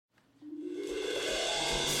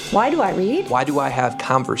Why do I read? Why do I have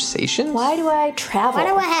conversations? Why do I travel? Why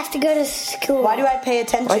do I have to go to school? Why do I pay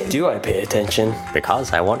attention? Why do I pay attention?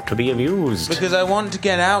 Because I want to be amused. Because I want to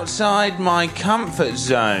get outside my comfort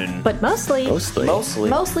zone. But mostly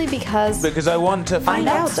because I want to find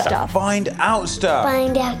out stuff. Find out stuff.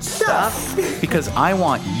 Find out stuff. Because I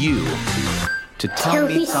want you to tell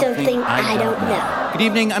me something I don't know. Good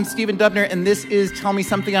evening, I'm Stephen Dubner, and this is Tell Me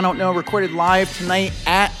Something I Don't Know, recorded live tonight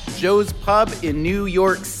at Joe's Pub in New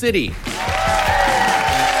York City.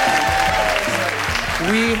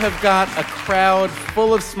 We have got a crowd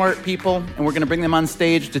full of smart people, and we're going to bring them on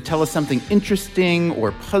stage to tell us something interesting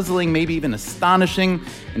or puzzling, maybe even astonishing.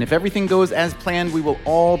 And if everything goes as planned, we will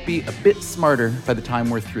all be a bit smarter by the time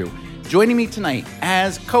we're through. Joining me tonight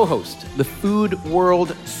as co-host, the food world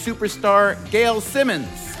superstar, Gail Simmons.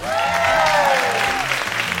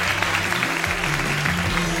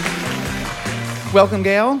 Welcome,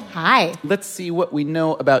 Gail. Hi. Let's see what we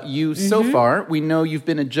know about you so far. We know you've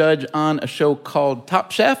been a judge on a show called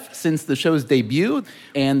Top Chef since the show's debut,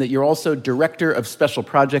 and that you're also director of special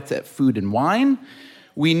projects at Food and Wine.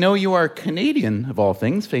 We know you are Canadian, of all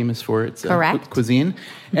things, famous for its cuisine,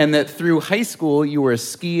 and that through high school you were a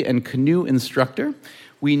ski and canoe instructor.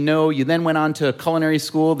 We know you then went on to culinary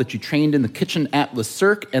school, that you trained in the kitchen at Le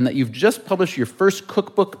Cirque, and that you've just published your first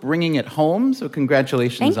cookbook, Bringing It Home, so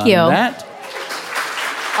congratulations on that.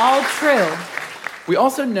 All true. We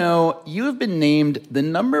also know you have been named the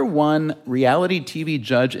 #1 reality TV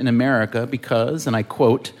judge in America because, and I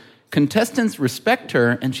quote, contestants respect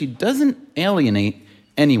her and she doesn't alienate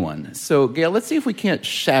anyone. So, Gail, let's see if we can't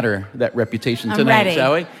shatter that reputation tonight,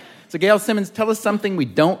 shall we? So, Gail Simmons, tell us something we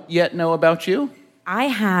don't yet know about you. I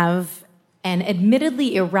have an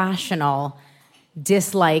admittedly irrational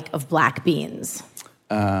dislike of black beans.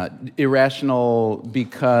 Irrational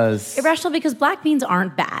because black beans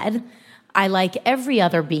aren't bad. I like every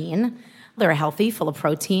other bean. They're healthy, full of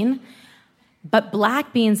protein. But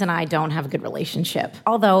black beans and I don't have a good relationship.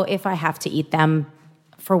 Although if I have to eat them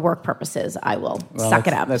for work purposes, I will suck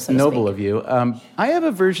it up. That's so noble of you. I have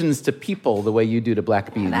aversions to people the way you do to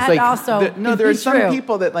black beans. That there are some true.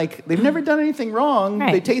 people that they've never done anything wrong.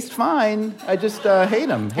 Right. They taste fine. I just hate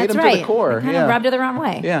them. Hate That's them right. to the core. Kind of rubbed it the wrong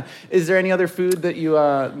way. Yeah. Is there any other food that you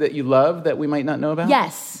love that we might not know about?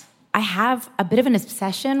 Yes, I have a bit of an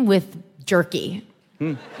obsession with jerky.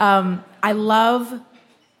 I love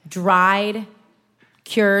dried,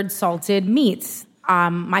 cured, salted meats.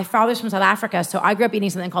 My father's from South Africa, so I grew up eating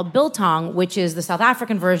something called biltong, which is the South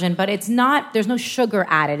African version, but there's no sugar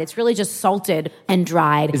added. It's really just salted and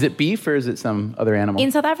dried. Is it beef or is it some other animal? In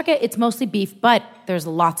South Africa, it's mostly beef, but there's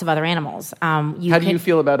lots of other animals. How do you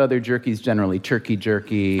feel about other jerkies generally? Turkey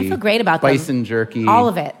jerky? I feel great about them. Bison jerky? All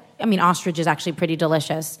of it. I mean, ostrich is actually pretty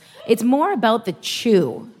delicious. It's more about the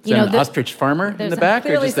chew. Is there an ostrich farmer in the back, or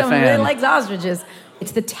just a fan? Clearly someone really likes ostriches.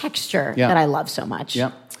 It's the texture that I love so much.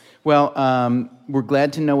 Yeah. Well, we're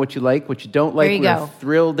glad to know what you like, what you don't like. We're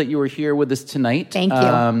thrilled that you were here with us tonight. Thank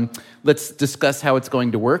you. Let's discuss how it's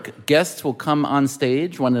going to work. Guests will come on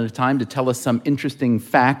stage one at a time to tell us some interesting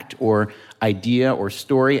fact or idea or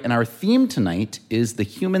story. And our theme tonight is the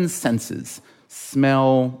human senses.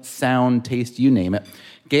 Smell, sound, taste, you name it.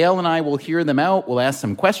 Gail and I will hear them out. We'll ask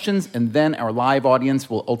some questions, and then our live audience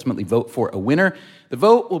will ultimately vote for a winner. The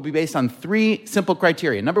vote will be based on 3 simple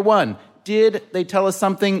criteria. Number 1, did they tell us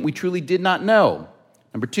something we truly did not know?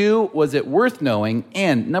 Number 2, was it worth knowing?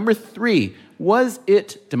 And number 3, was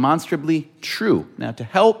it demonstrably true? Now, to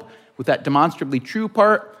help with that demonstrably true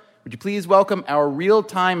part, would you please welcome our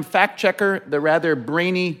real-time fact checker, the rather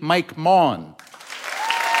brainy Mike Maughan.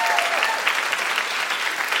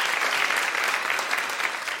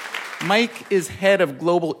 Mike is head of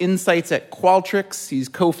global insights at Qualtrics. He's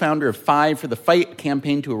co-founder of Five for the Fight, a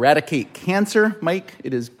campaign to eradicate cancer. Mike,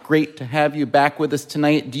 it is great to have you back with us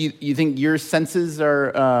tonight. Do you think your senses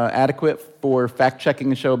are adequate for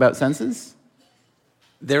fact-checking a show about senses?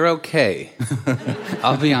 They're okay.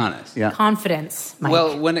 I'll be honest. Yeah. Confidence, Mike.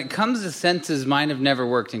 Well, when it comes to senses, mine have never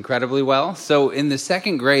worked incredibly well. So in the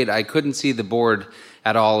 2nd grade, I couldn't see the board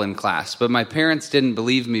at all in class. But my parents didn't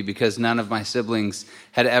believe me because none of my siblings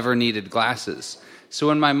had ever needed glasses. So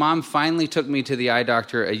when my mom finally took me to the eye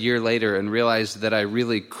doctor a year later and realized that I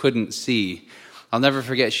really couldn't see, I'll never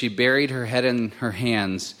forget, she buried her head in her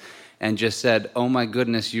hands and just said, "Oh my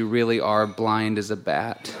goodness, you really are blind as a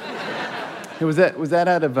bat." Was that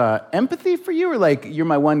out of empathy for you, or like, you're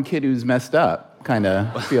my one kid who's messed up kind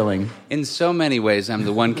of feeling? In so many ways, I'm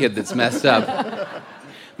the one kid that's messed up.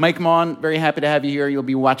 Mike Maughan, very happy to have you here. You'll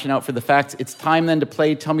be watching out for the facts. It's time then to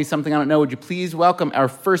play Tell Me Something I Don't Know. Would you please welcome our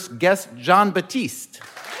first guest, Jon Batiste.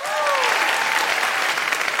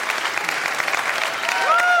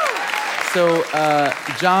 So,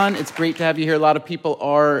 John, it's great to have you here. A lot of people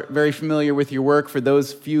are very familiar with your work. For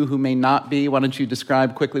those few who may not be, why don't you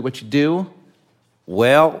describe quickly what you do?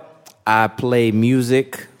 Well, I play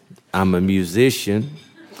music. I'm a musician.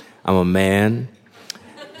 I'm a man.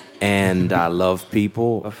 And I love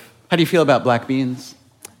people. How do you feel about black beans?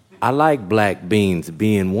 I like black beans,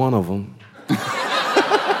 being one of them.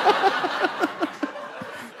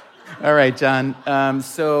 All right, John.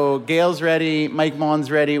 So Gail's ready. Mike Vaughn's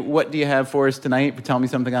ready. What do you have for us tonight? Tell me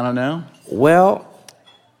something I don't know. Well,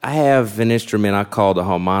 I have an instrument I call the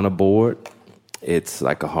harmonica board. It's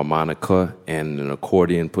like a harmonica and an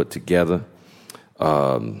accordion put together,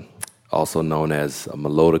 also known as a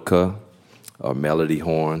melodica or melody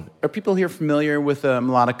horn. Are people here familiar with a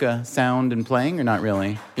melodica sound and playing, or not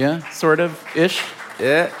really? Yeah, sort of, ish?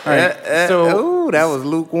 Yeah. All right. So, that was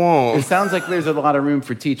lukewarm. It sounds like there's a lot of room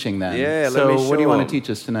for teaching then. Yeah, so let me show what do you want them. to teach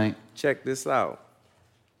us tonight? Check this out.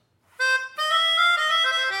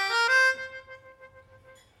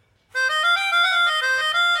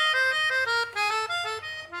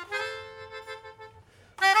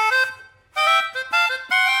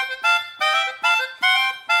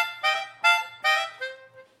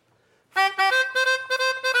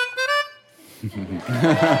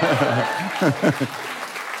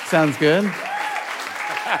 Sounds good.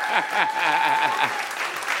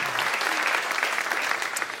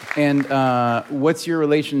 And what's your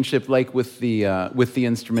relationship like with the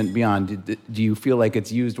instrument beyond? Do you feel like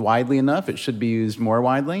it's used widely enough? It should be used more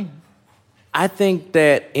widely? I think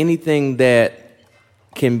that anything that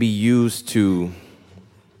can be used to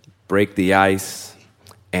break the ice,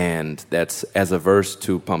 and that's as averse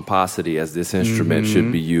to pomposity as this instrument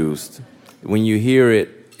should be used. When you hear it,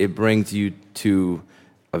 it brings you to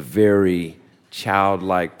a very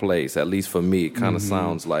childlike place. At least for me, it kind of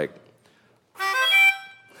sounds like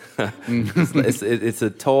it's a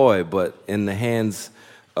toy, but in the hands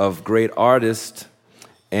of great artists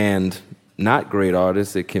and not great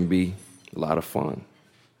artists, it can be a lot of fun.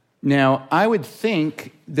 Now, I would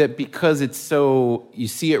think that because it's so, you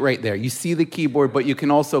see it right there. You see the keyboard, but you can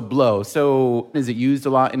also blow. So is it used a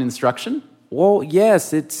lot in instruction? Well,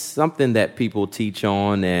 yes, it's something that people teach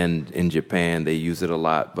on, and in Japan they use it a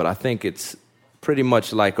lot. But I think it's pretty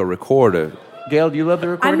much like a recorder. Gail, do you love the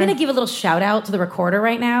recorder? I'm going to give a little shout out to the recorder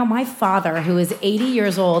right now. My father, who is 80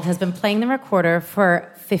 years old, has been playing the recorder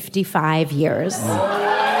for 55 years. He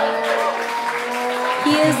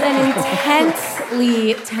is an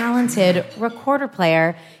intensely talented recorder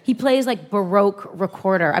player. He plays like Baroque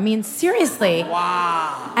recorder. I mean, seriously.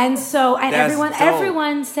 Wow. And so, and That's dope.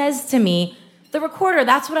 everyone says to me, the recorder,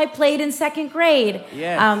 that's what I played in second grade.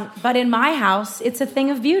 Yes. But in my house, it's a thing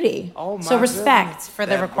of beauty. Oh, my so respect goodness. for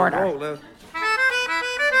the That recorder. Baroque,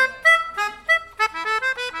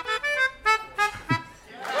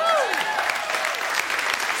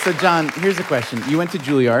 So, John, here's a question. You went to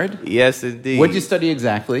Juilliard. Yes, indeed. What did you study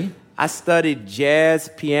exactly? I studied jazz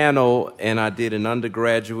piano, and I did an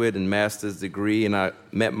undergraduate and master's degree, and I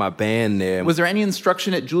met my band there. Was there any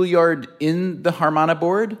instruction at Juilliard in the harmonica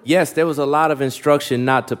board? Yes, there was a lot of instruction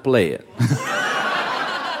not to play it.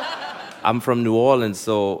 I'm from New Orleans,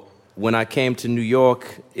 so when I came to New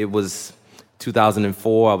York, it was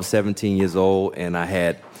 2004. I was 17 years old, and I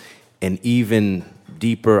had an even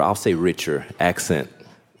deeper, I'll say richer accent.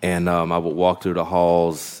 And I would walk through the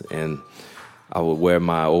halls, and I would wear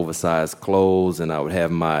my oversized clothes, and I would have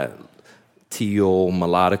my teal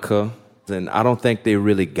melodica. And I don't think they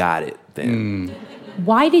really got it then.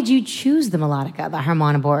 Why did you choose the melodica, the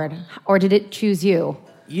harmonica board? Or did it choose you?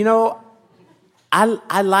 You know,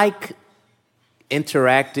 I like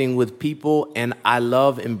interacting with people, and I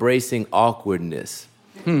love embracing awkwardness.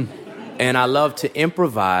 And I love to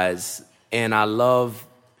improvise, and I love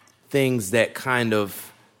things that kind of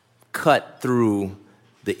cut through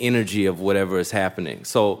the energy of whatever is happening.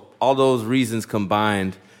 So all those reasons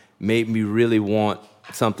combined made me really want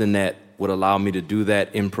something that would allow me to do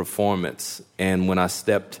that in performance. And when I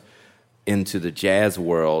stepped into the jazz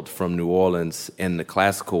world from New Orleans and the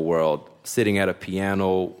classical world, sitting at a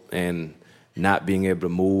piano and not being able to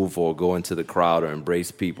move or go into the crowd or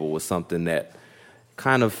embrace people was something that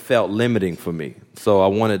kind of felt limiting for me. So I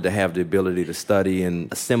wanted to have the ability to study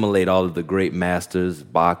and assimilate all of the great masters,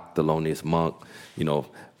 Bach, Thelonious Monk, you know,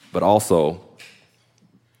 but also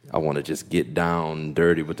I want to just get down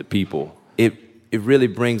dirty with the people. It really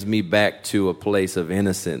brings me back to a place of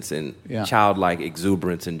innocence and childlike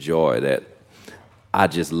exuberance and joy that I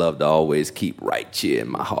just love to always keep right here in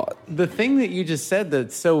my heart. The thing that you just said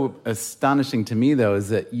that's so astonishing to me, though, is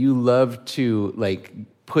that you love to, like,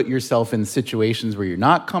 put yourself in situations where you're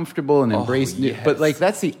not comfortable and embrace new. Yes. But like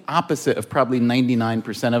that's the opposite of probably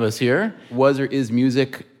 99% of us here. Was or is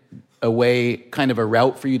music a way, kind of a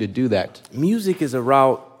route for you to do that? Music is a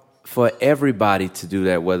route for everybody to do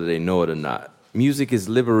that, whether they know it or not. Music is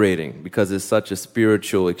liberating because it's such a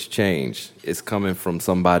spiritual exchange. It's coming from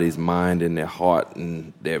somebody's mind and their heart,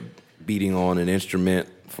 and they're beating on an instrument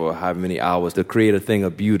for how many hours to create a thing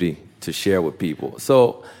of beauty to share with people.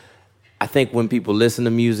 So I think when people listen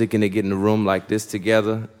to music and they get in a room like this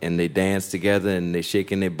together and they dance together and they're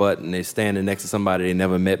shaking their butt and they're standing next to somebody they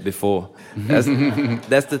never met before, that's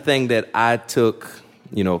the thing that I took,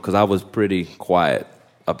 you know, because I was pretty quiet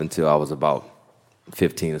up until I was about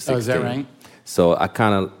 15 or 16. Oh, is that right? So I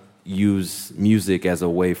kind of use music as a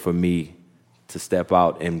way for me to step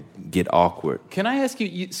out and get awkward. Can I ask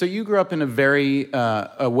you, so you grew up in a very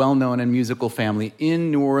a well-known and musical family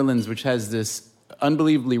in New Orleans, which has this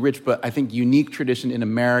unbelievably rich but I think unique tradition in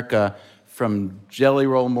America, from Jelly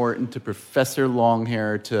Roll Morton to Professor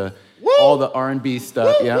Longhair to all the R&B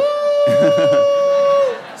stuff. Yeah.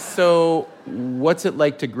 So what's it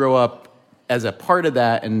like to grow up as a part of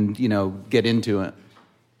that and, you know, get into it?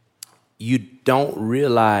 You don't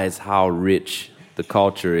realize how rich the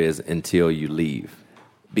culture is until you leave,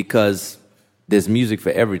 because there's music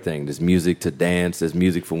for everything. There's music to dance. There's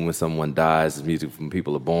music for when someone dies. There's music when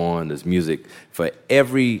people are born. There's music for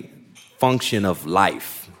every function of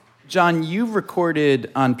life. John, you've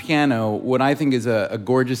recorded on piano what I think is a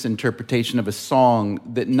gorgeous interpretation of a song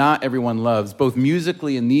that not everyone loves, both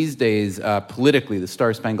musically and these days politically, the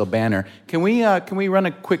Star Spangled Banner. Can we run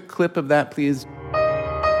a quick clip of that, please?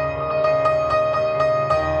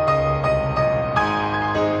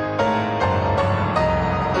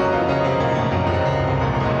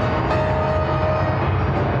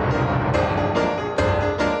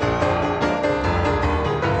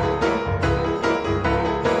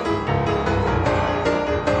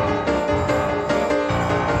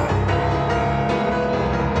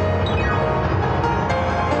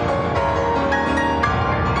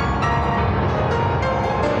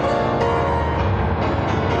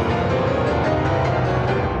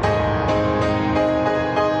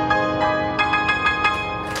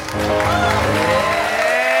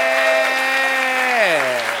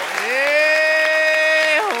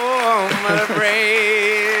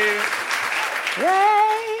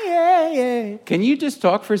 Can you just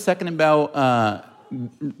talk for a second about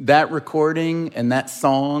that recording and that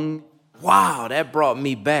song? Wow, that brought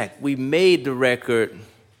me back. We made the record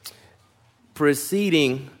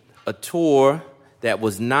preceding a tour that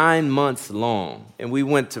was 9 months long. And we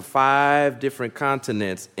went to 5 different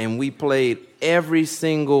continents, and we played every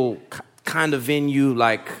single kind of venue,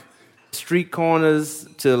 like street corners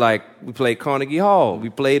to like, we played Carnegie Hall. We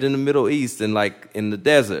played in the Middle East and like in the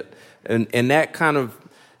desert. And that kind of,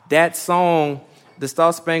 that song, the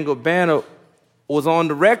Star Spangled Banner, was on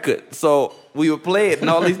the record. So we would play it in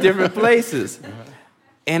all these different places.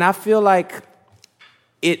 And I feel like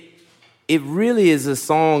it really is a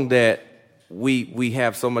song that we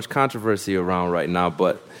have so much controversy around right now,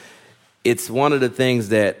 but it's one of the things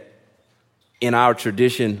that in our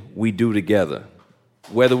tradition we do together.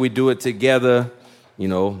 Whether we do it together, you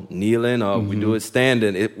know, kneeling or we do it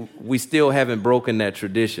standing, we still haven't broken that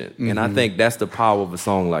tradition. And I think that's the power of a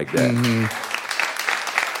song like that.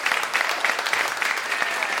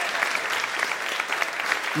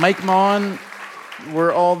 Mike Maughan,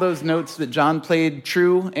 were all those notes that John played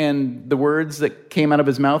true, and the words that came out of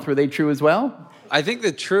his mouth, were they true as well? I think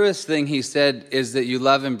the truest thing he said is that you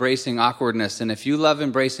love embracing awkwardness. And if you love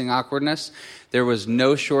embracing awkwardness, there was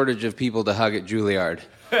no shortage of people to hug at Juilliard.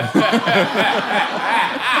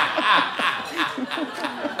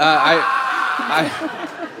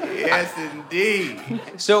 Yes, indeed.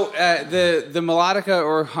 So the melodica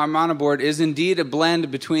or harmonoboard is indeed a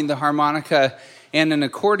blend between the harmonica and an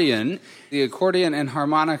accordion. The accordion and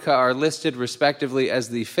harmonica are listed respectively as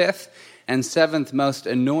the 5th and 7th most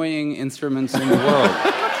annoying instruments in the world.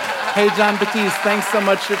 Hey, John Batiste, thanks so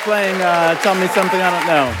much for playing Tell Me Something I Don't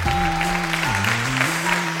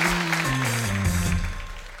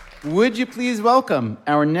Know. Would you please welcome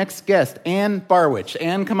our next guest, Ann Barwich.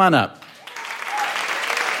 Ann, come on up.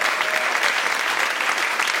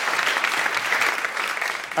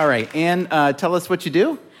 All right, Ann, tell us what you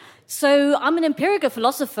do. So I'm an empirical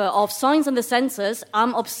philosopher of science and the senses.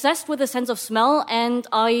 I'm obsessed with the sense of smell, and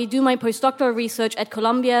I do my postdoctoral research at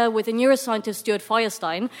Columbia with the neuroscientist Stuart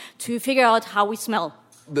Feuerstein to figure out how we smell.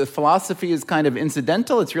 the philosophy is kind of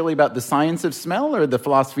incidental? It's really about the science of smell, or the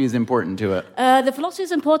philosophy is important to it? The philosophy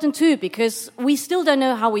is important too, because we still don't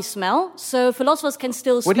know how we smell, so philosophers can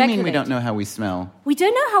still speculate. What do you mean we don't know how we smell? We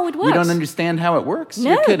don't know how it works. We don't understand how it works?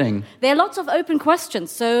 No. You're kidding. There are lots of open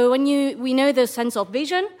questions. So we know the sense of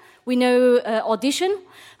vision, we know audition,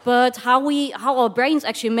 but how our brains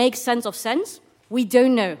actually make sense of sense, we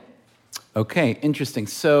don't know. Okay, interesting.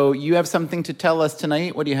 So you have something to tell us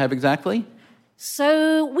tonight. What do you have exactly?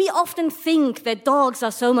 So we often think that dogs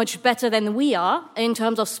are so much better than we are in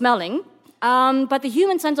terms of smelling, but the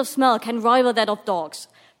human sense of smell can rival that of dogs.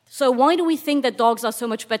 So why do we think that dogs are so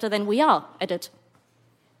much better than we are at it?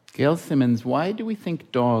 Gail Simmons, why do we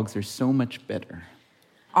think dogs are so much better?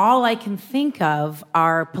 All I can think of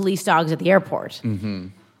are police dogs at the airport. Mm-hmm.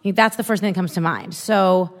 I think that's the first thing that comes to mind.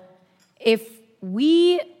 So if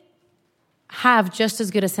we have just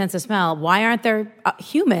as good a sense of smell, why aren't there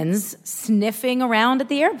humans sniffing around at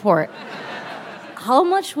the airport? How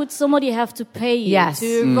much would somebody have to pay you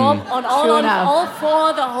to rob on all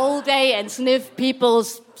four the whole day and sniff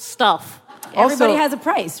people's stuff? Everybody has a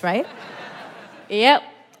price, right? Yep.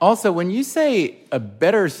 Also, when you say a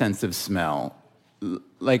better sense of smell,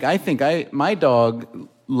 like I think my dog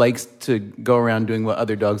likes to go around doing what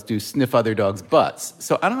other dogs do, sniff other dogs' butts.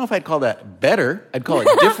 So I don't know if I'd call that better. I'd call it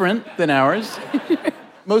different than ours.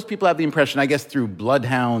 Most people have the impression, I guess, through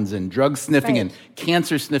bloodhounds and drug sniffing and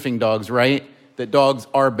cancer sniffing dogs, right, that dogs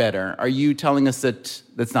are better. Are you telling us that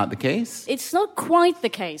that's not the case? It's not quite the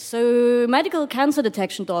case. So medical cancer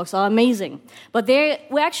detection dogs are amazing. But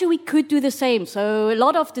we could do the same. So a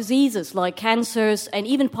lot of diseases like cancers and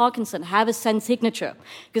even Parkinson have a scent signature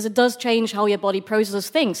because it does change how your body processes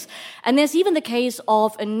things. And there's even the case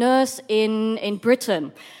of a nurse in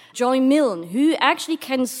Britain, Joy Milne, who actually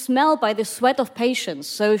can smell by the sweat of patients.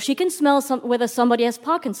 So she can smell whether somebody has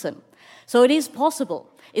Parkinson. So it is possible.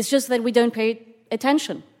 It's just that we don't pay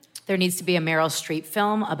attention. There needs to be a Meryl Streep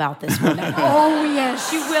film about this woman. Oh, yes.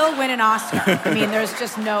 She will win an Oscar. I mean, there's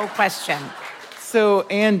just no question. So,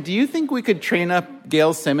 Anne, do you think we could train up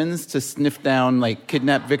Gail Simmons to sniff down, like,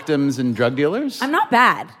 kidnapped victims and drug dealers? I'm not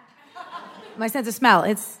bad. My sense of smell,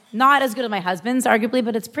 it's not as good as my husband's, arguably,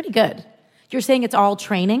 but it's pretty good. You're saying it's all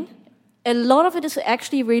training? A lot of it is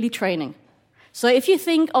actually really training. So if you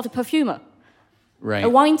think of a perfumer, right, a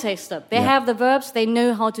wine taster, they have the verbs, they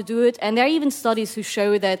know how to do it, and there are even studies who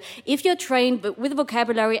show that if you're trained with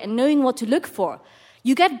vocabulary and knowing what to look for,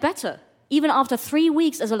 you get better, even after 3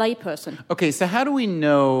 weeks as a layperson. Okay, so how do we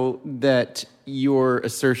know that your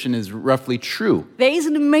assertion is roughly true? There is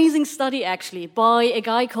an amazing study, actually, by a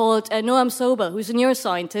guy called Noam Sobel, who's a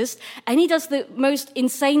neuroscientist, and he does the most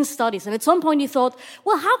insane studies. And at some point he thought,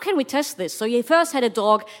 well, how can we test this? So he first had a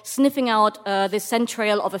dog sniffing out the scent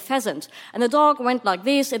trail of a pheasant. And the dog went like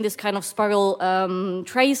this, in this kind of spiral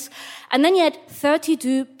trace. And then he had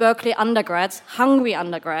 32 Berkeley undergrads, hungry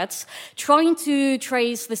undergrads, trying to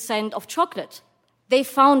trace the scent of chocolate. They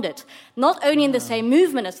found it, not only in the same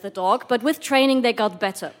movement as the dog, but with training they got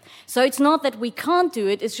better. So it's not that we can't do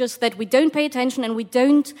it, it's just that we don't pay attention and we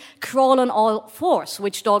don't crawl on all fours,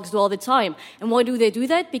 which dogs do all the time. And why do they do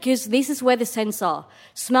that? Because this is where the scents are.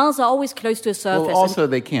 Smells are always close to a surface. Well, also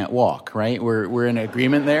they can't walk, right? We're in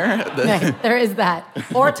agreement there? There is that.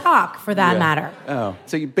 Or talk, for that matter. Oh,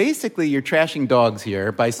 so you're trashing dogs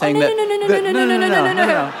here by saying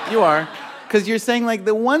No. You are. Because you're saying, like,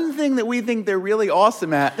 the one thing that we think they're really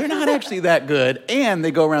awesome at, they're not actually that good, and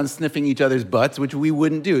they go around sniffing each other's butts, which we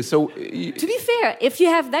wouldn't do. So, to be fair, if you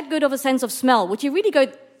have that good of a sense of smell, would you really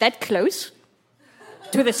go that close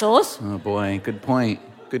to the source? Oh, boy, good point.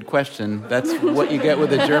 Good question. That's what you get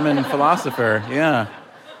with a German philosopher, yeah.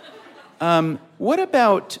 What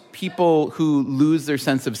about people who lose their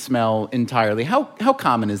sense of smell entirely? How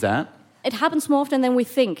common is that? It happens more often than we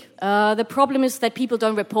think. The problem is that people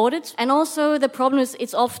don't report it. And also the problem is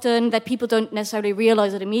it's often that people don't necessarily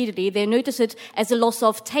realize it immediately. They notice it as a loss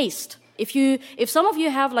of taste. If some of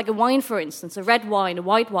you have like a wine, for instance, a red wine, a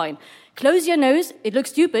white wine, close your nose. It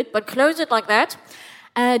looks stupid, but close it like that.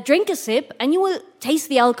 Drink a sip and you will taste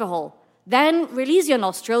the alcohol. Then release your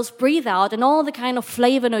nostrils, breathe out, and all the kind of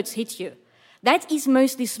flavor notes hit you. That is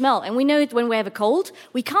mostly smell. And we know it when we have a cold.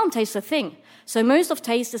 We can't taste a thing. So most of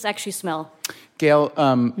taste is actually smell. Gail,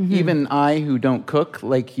 even I, who don't cook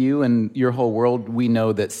like you and your whole world, we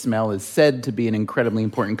know that smell is said to be an incredibly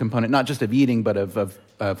important component, not just of eating, but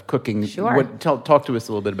of cooking. Sure. Talk to us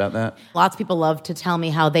a little bit about that. Lots of people love to tell me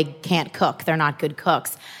how they can't cook. They're not good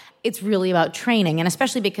cooks. It's really about training, and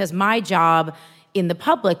especially because my job in the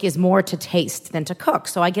public is more to taste than to cook.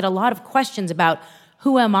 So I get a lot of questions about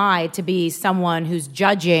who am I to be someone who's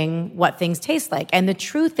judging what things taste like? And the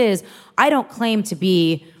truth is, I don't claim to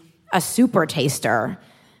be a super taster.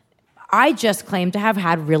 I just claim to have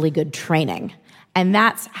had really good training. And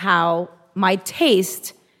that's how my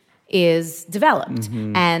taste is developed.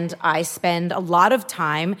 And I spend a lot of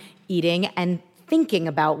time eating and thinking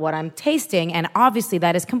about what I'm tasting. And obviously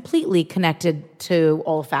that is completely connected to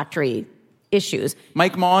olfactory issues.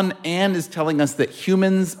 Mike Maughan, Anne is telling us that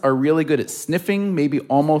humans are really good at sniffing, maybe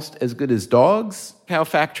almost as good as dogs. How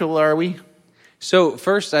factual are we? So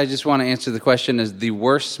first, I just want to answer the question, is the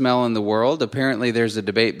worst smell in the world? Apparently, there's a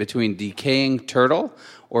debate between decaying turtle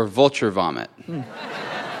or vulture vomit.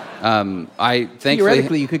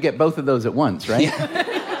 Theoretically, you could get both of those at once, right?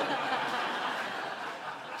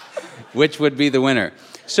 Which would be the winner?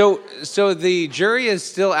 So the jury is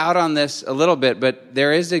still out on this a little bit, but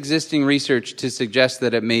there is existing research to suggest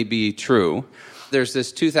that it may be true. There's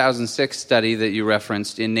this 2006 study that you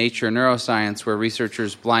referenced in Nature Neuroscience where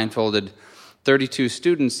researchers blindfolded 32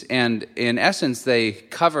 students, and in essence, they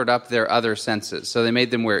covered up their other senses. So they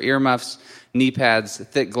made them wear earmuffs, knee pads,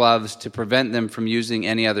 thick gloves to prevent them from using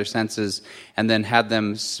any other senses, and then had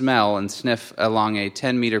them smell and sniff along a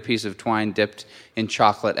 10-meter piece of twine dipped in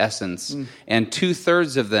chocolate essence. And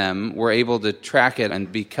 2/3 of them were able to track it,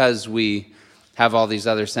 and because we have all these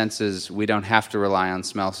other senses, we don't have to rely on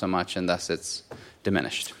smell so much, and thus it's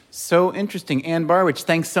diminished. So interesting. Anne Barwich,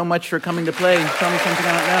 thanks so much for coming to play Tell Me Something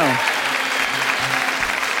I Don't Know.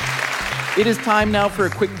 It is time now for a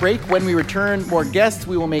quick break. When we return, more guests.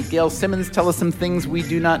 We will make Gail Simmons tell us some things we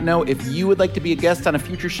do not know. If you would like to be a guest on a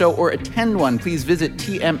future show or attend one, please visit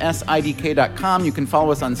tmsidk.com. You can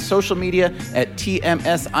follow us on social media at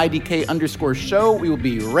tmsidk_show. We will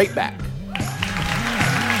be right back.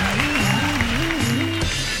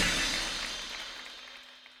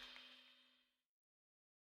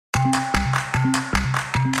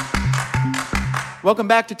 Welcome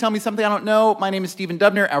back to Tell Me Something I Don't Know. My name is Stephen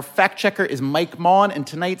Dubner. Our fact checker is Mike Maughan, and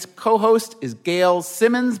tonight's co-host is Gail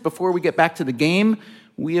Simmons. Before we get back to the game,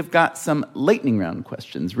 we have got some lightning round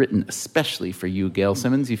questions written especially for you, Gail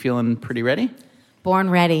Simmons. You feeling pretty ready?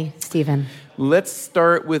 Born ready, Stephen. Let's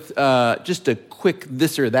start with just a quick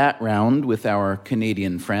this or that round with our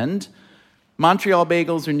Canadian friend. Montreal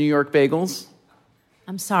bagels or New York bagels?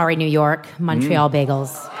 I'm sorry, New York. Montreal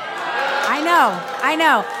bagels. I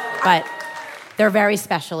know. But they're very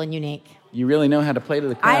special and unique. You really know how to play to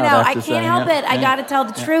the crowd. I know. I can't help it. I got to tell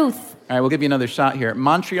the truth. All right, we'll give you another shot here.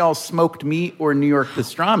 Montreal smoked meat or New York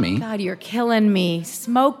pastrami? God, you're killing me.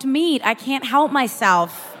 Smoked meat. I can't help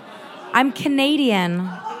myself. I'm Canadian.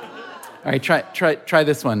 All right, try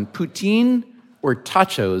this one. Poutine or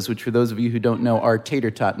tachos, which for those of you who don't know are tater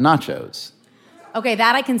tot nachos? Okay,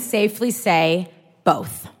 that I can safely say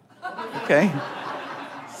both. Okay.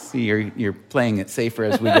 See, you're playing it safer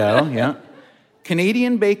as we go, yeah.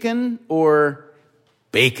 Canadian bacon or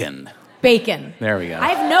bacon? Bacon. There we go. I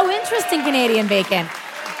have no interest in Canadian bacon.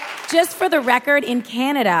 Just for the record, in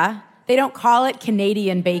Canada, they don't call it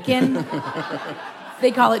Canadian bacon. They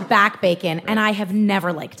call it back bacon, and I have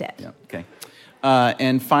never liked it. Yeah, okay.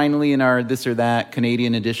 And finally, in our this or that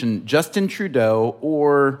Canadian edition, Justin Trudeau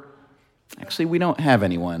or... Actually, we don't have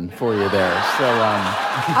anyone for you there, so...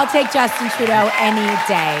 I'll take Justin Trudeau any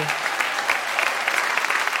day.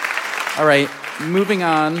 All right, moving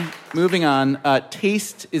on.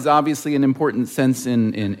 Taste is obviously an important sense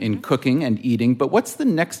in cooking and eating, but what's the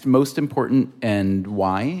next most important and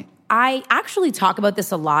why? I actually talk about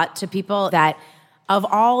this a lot to people that of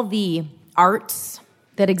all the arts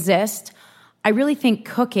that exist, I really think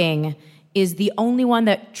cooking is the only one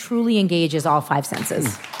that truly engages all five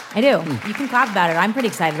senses. I do. You can clap about it. I'm pretty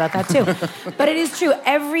excited about that too. But it is true.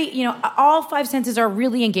 All five senses are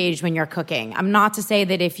really engaged when you're cooking. I'm not to say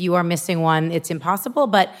that if you are missing one, it's impossible,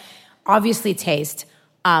 but obviously taste,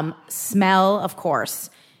 smell, of course,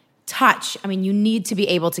 touch. I mean, you need to be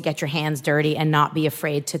able to get your hands dirty and not be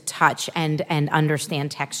afraid to touch and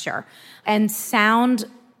understand texture. And sound,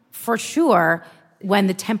 for sure, when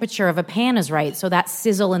the temperature of a pan is right. So that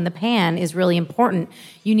sizzle in the pan is really important.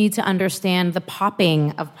 You need to understand the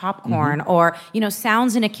popping of popcorn or,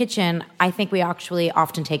 sounds in a kitchen, I think we actually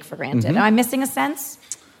often take for granted. Am I missing a sense?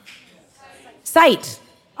 Sight.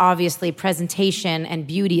 Obviously, presentation and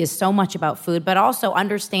beauty is so much about food, but also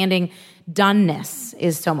understanding doneness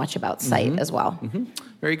is so much about sight as well.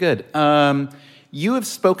 Very good. You have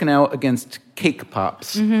spoken out against cake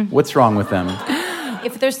pops. What's wrong with them?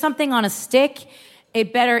 If there's something on a stick,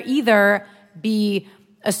 it better either be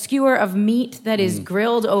a skewer of meat that is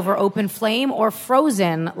grilled over open flame or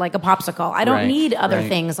frozen like a popsicle. I don't need other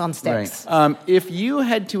things on sticks. If you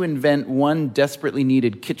had to invent one desperately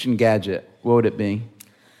needed kitchen gadget, what would it be?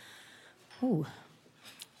 Ooh.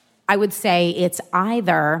 I would say it's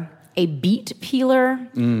either a beet peeler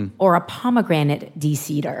or a pomegranate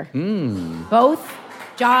de-seeder. Both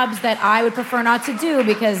jobs that I would prefer not to do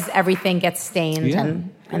because everything gets stained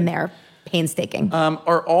and they're painstaking.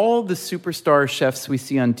 Are all the superstar chefs we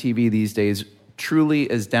see on TV these days truly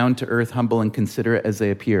as down-to-earth, humble, and considerate as they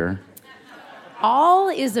appear? All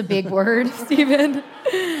is a big word, Stephen.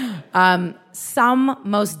 Some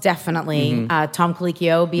most definitely. Tom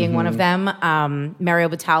Colicchio being one of them. Mario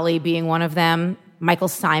Batali being one of them. Michael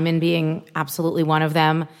Simon being absolutely one of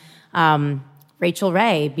them. Rachel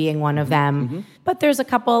Ray being one of them. But there's a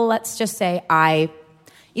couple, let's just say, I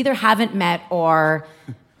either haven't met or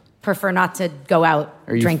prefer not to go out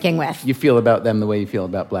drinking with. You feel about them the way you feel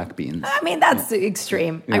about black beans. I mean, that's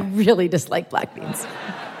extreme. I really dislike black beans.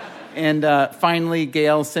 And finally,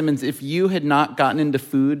 Gail Simmons, if you had not gotten into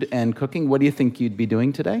food and cooking, what do you think you'd be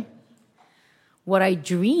doing today? What I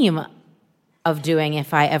dream of doing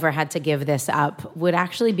if I ever had to give this up would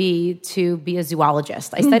actually be to be a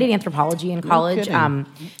zoologist. I studied anthropology in college, and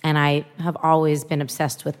I have always been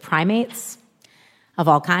obsessed with primates of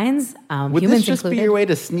all kinds, Would humans this just included. be your way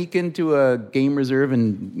to sneak into a game reserve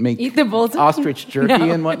and make Eat the bulls? ostrich jerky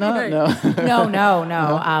and whatnot? No.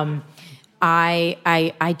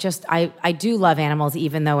 I do love animals,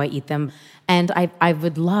 even though I eat them, and I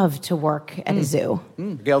would love to work at a zoo.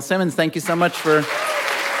 Gail Simmons, thank you so much for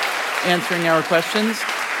answering our questions.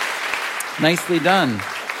 Nicely done.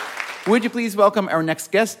 Would you please welcome our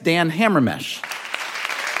next guest, Dan Hammermesh.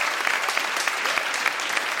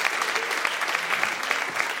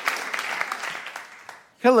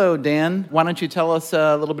 Hello, Dan. Why don't you tell us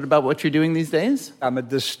a little bit about what you're doing these days? I'm a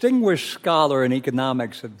distinguished scholar in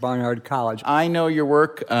economics at Barnard College. I know your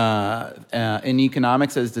work in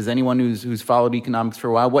economics, as does anyone who's followed economics for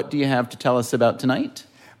a while. What do you have to tell us about tonight?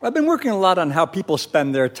 I've been working a lot on how people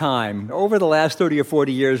spend their time. Over the last 30 or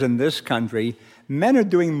 40 years in this country, men are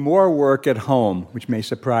doing more work at home, which may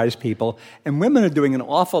surprise people, and women are doing an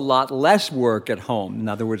awful lot less work at home. In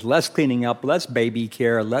other words, less cleaning up, less baby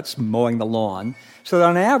care, less mowing the lawn. So that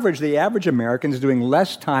on average, the average American is doing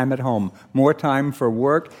less time at home, more time for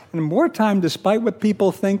work, and more time, despite what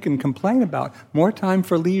people think and complain about, more time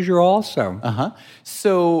for leisure also.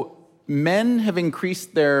 So men have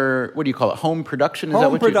increased their, what do you call it, home production?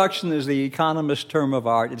 Home production is the economist term of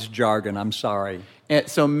art. It's jargon, I'm sorry.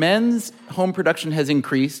 So men's home production has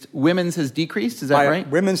increased, women's has decreased, is that right?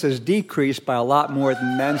 Women's has decreased by a lot more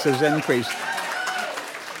than men's has increased.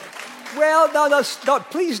 Well, no,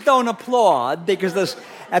 please don't applaud, because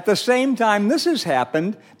at the same time this has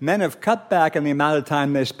happened, men have cut back on the amount of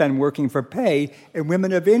time they spend working for pay, and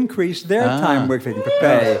women have increased their time working for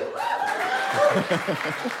pay.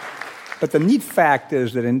 But the neat fact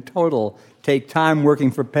is that in total, take time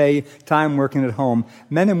working for pay, time working at home,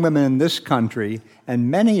 men and women in this country,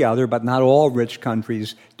 and many other, but not all rich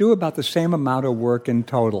countries, do about the same amount of work in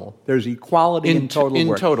total. There's equality in total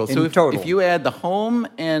work. So if you add the home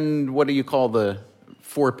and what do you call the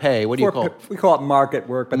for pay? What do you call it? We call it market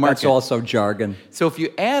work, but that's also jargon. So if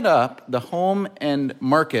you add up the home and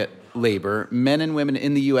market labor, men and women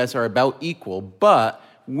in the U.S. are about equal, but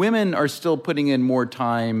women are still putting in more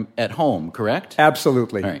time at home, correct?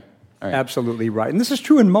 Absolutely. All right. Absolutely right. And this is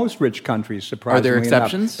true in most rich countries, surprisingly enough. Are there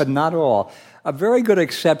exceptions? But not all. A very good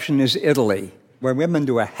exception is Italy, where women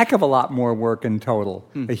do a heck of a lot more work in total,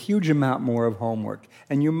 a huge amount more of homework.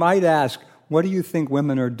 And you might ask, what do you think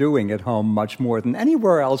women are doing at home much more than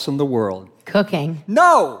anywhere else in the world? Cooking.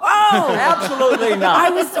 No! Oh! Absolutely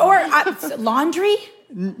not. Laundry?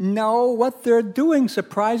 No, what they're doing,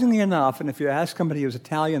 surprisingly enough, and if you ask somebody who's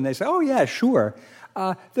Italian, they say, oh, yeah, sure,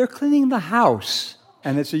 they're cleaning the house.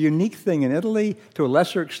 And it's a unique thing in Italy, to a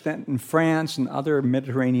lesser extent in France and other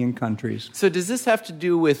Mediterranean countries. So does this have to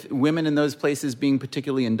do with women in those places being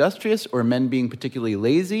particularly industrious, or men being particularly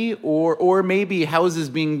lazy, or maybe houses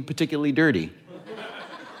being particularly dirty?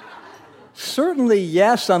 Certainly,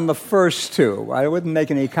 yes, on the first two. I wouldn't make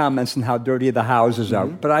any comments on how dirty the houses are.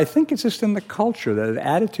 But I think it's just in the culture that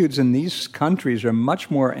attitudes in these countries are much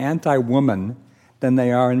more anti-woman than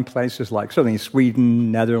they are in places like certainly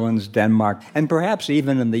Sweden, Netherlands, Denmark, and perhaps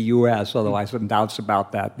even in the U.S., although I have some doubts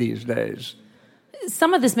about that these days.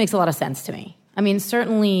 Some of this makes a lot of sense to me. I mean,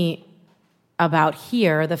 certainly about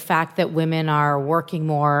here, the fact that women are working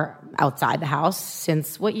more outside the house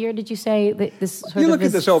since, what year did you say that this sort you of look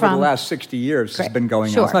is at this over from? the last 60 years, it's been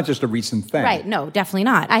going Sure. on. It's not just a recent thing. Right, no, definitely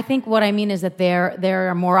not. I think what I mean is that there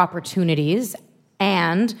are more opportunities,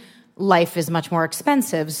 and life is much more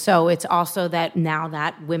expensive. So it's also that now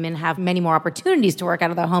that women have many more opportunities to work out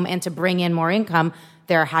of their home and to bring in more income,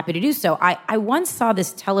 they're happy to do so. I once saw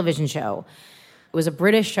this television show It was a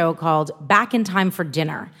British show called Back in Time for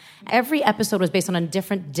Dinner. Every episode was based on a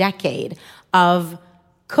different decade of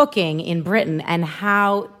cooking in Britain and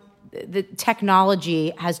how the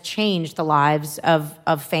technology has changed the lives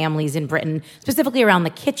of families in Britain, specifically around the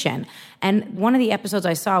kitchen. And one of the episodes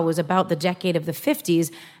I saw was about the decade of the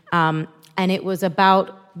 50s, and it was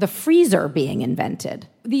about the freezer being invented.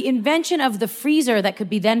 The invention of the freezer that could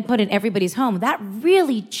be then put in everybody's home, that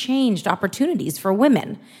really changed opportunities for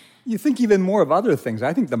women. You think even more of other things.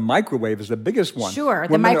 I think the microwave is the biggest one. Sure,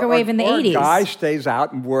 the microwave in the 80s. A guy stays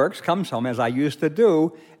out and works, comes home, as I used to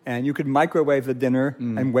do, and you could microwave the dinner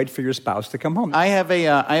and wait for your spouse to come home. I have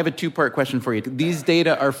a two-part question for you. These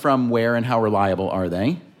data are from where and how reliable are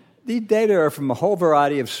they? These data are from a whole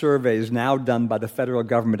variety of surveys now done by the federal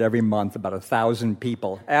government every month, about 1,000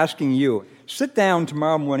 people, asking you, sit down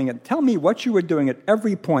tomorrow morning and tell me what you were doing at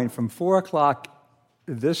every point from 4 o'clock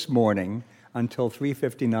this morning until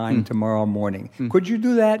 3:59 tomorrow morning. Could you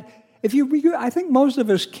do that? I think most of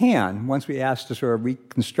us can, once we ask to sort of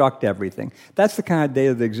reconstruct everything. That's the kind of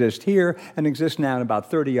data that exists here and exists now in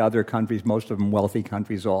about 30 other countries, most of them wealthy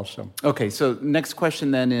countries also. Okay, so next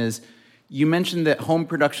question then is, you mentioned that home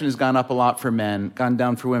production has gone up a lot for men, gone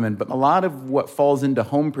down for women, but a lot of what falls into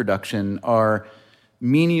home production are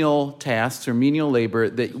menial tasks or menial labor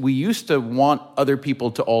that we used to want other people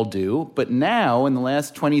to all do, but now, in the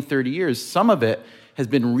last 20, 30 years, some of it has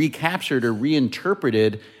been recaptured or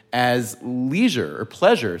reinterpreted as leisure or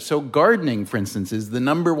pleasure. So gardening, for instance, is the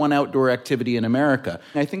number one outdoor activity in America.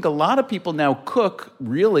 I think a lot of people now cook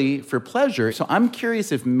really for pleasure. So I'm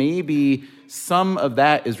curious if maybe some of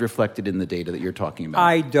that is reflected in the data that you're talking about.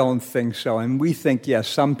 I don't think so. And we think, yes,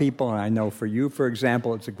 some people, and I know for you, for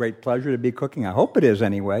example, it's a great pleasure to be cooking. I hope it is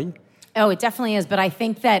anyway. Oh, it definitely is. But I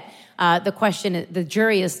think that the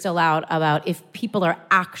jury is still out about if people are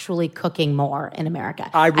actually cooking more in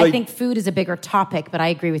America. I think food is a bigger topic, but I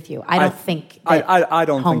agree with you. I don't think,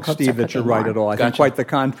 Steve, that you're right at all. I think quite the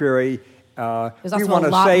contrary. There's we also want a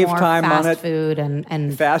to lot save more time fast on it. Food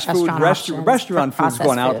and fast food, restaurant food's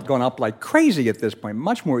processed gone up like crazy at this point.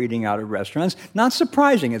 Much more eating out at restaurants. Not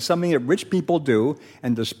surprising. It's something that rich people do,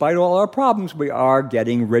 and despite all our problems, we are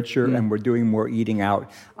getting richer and we're doing more eating out.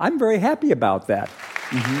 I'm very happy about that,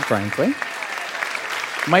 frankly.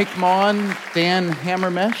 Mike Maughan, Dan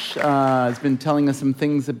Hammermesh has been telling us some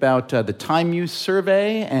things about the time use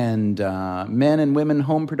survey and men and women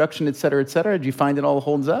home production, et cetera, et cetera. Did you find it all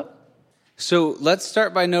holds up? So let's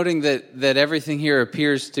start by noting that everything here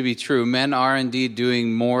appears to be true. Men are indeed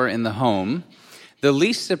doing more in the home. The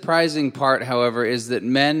least surprising part, however, is that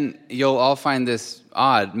men, you'll all find this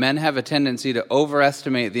odd, men have a tendency to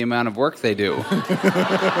overestimate the amount of work they do.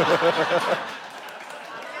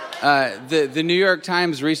 The New York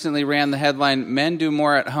Times recently ran the headline, "Men do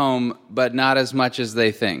more at home, but not as much as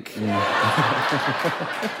they think."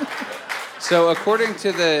 So according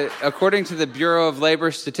to the Bureau of Labor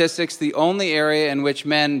Statistics, the only area in which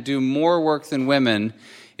men do more work than women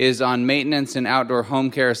is on maintenance and outdoor home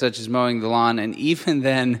care, such as mowing the lawn, and even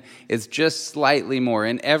then, it's just slightly more.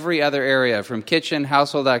 In every other area, from kitchen,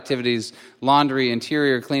 household activities, laundry,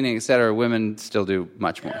 interior cleaning, etc., women still do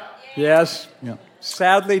much more. Yes,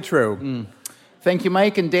 sadly true. Thank you,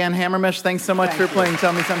 Mike, and Dan Hammermesh. Thanks so much for playing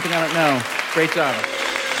Tell Me Something I Don't Know. Great job.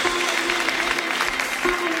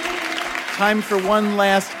 Time for one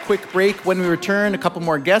last quick break. When we return, a couple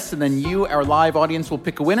more guests, and then you, our live audience, will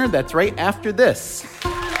pick a winner. That's right, after this.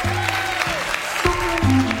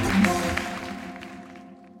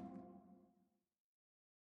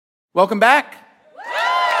 Welcome back.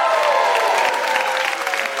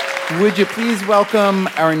 Would you please welcome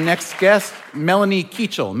our next guest, Melanie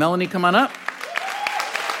Keachel. Melanie, come on up.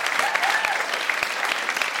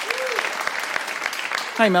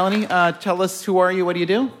 Hi, Melanie. Tell us, who are you? What do you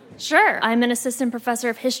do? Sure. I'm an assistant professor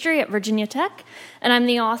of history at Virginia Tech, and I'm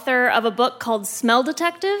the author of a book called Smell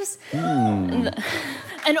Detectives,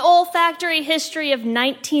 an olfactory history of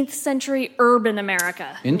 19th century urban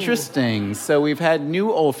America. Interesting. So we've had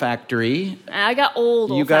new olfactory. I got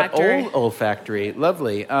old olfactory. You got old olfactory.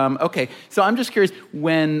 Lovely. Okay. So I'm just curious,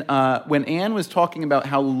 when Anne was talking about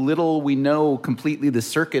how little we know completely the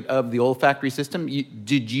circuit of the olfactory system,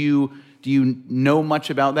 do you know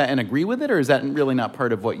much about that and agree with it, or is that really not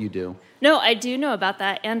part of what you do? No, I do know about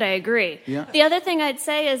that, and I agree. Yeah. The other thing I'd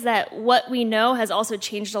say is that what we know has also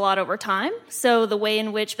changed a lot over time. So the way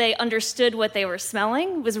in which they understood what they were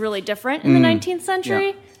smelling was really different in the 19th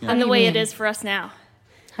century than the way it is for us now.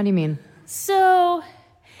 How do you mean? So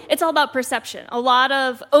it's all about perception. A lot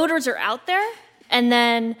of odors are out there, and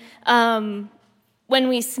then when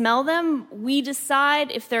we smell them, we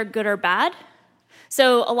decide if they're good or bad.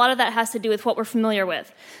 So a lot of that has to do with what we're familiar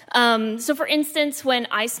with. So for instance, when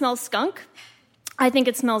I smell skunk, I think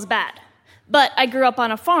it smells bad. But I grew up on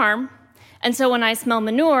a farm, and so when I smell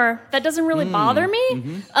manure, that doesn't really bother me.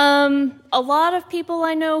 Mm-hmm. A lot of people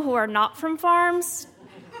I know who are not from farms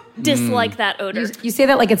dislike that odor. You say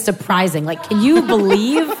that like it's surprising. Like, can you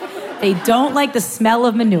believe they don't like the smell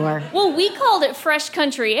of manure? Well, we called it fresh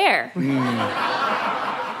country air.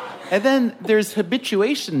 And then there's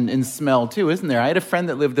habituation in smell, too, isn't there? I had a friend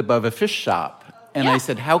that lived above a fish shop. And I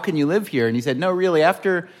said, how can you live here? And he said, no, really,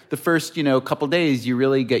 after the first, couple days, you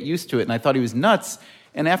really get used to it. And I thought he was nuts.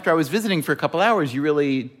 And after I was visiting for a couple hours, you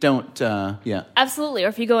really don't, Absolutely. Or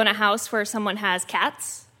if you go in a house where someone has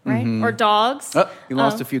cats, right? Mhm. Or dogs. Oh, you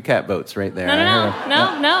lost a few cat votes right there. No.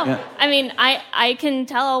 Yeah. I mean, I can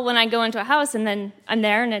tell when I go into a house and then I'm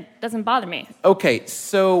there and it doesn't bother me. Okay,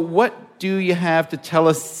 so what do you have to tell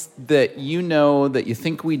us that you know, that you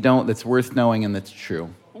think we don't, that's worth knowing and that's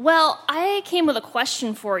true? Well, I came with a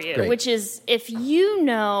question for you, Great. which is if you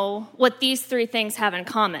know what these three things have in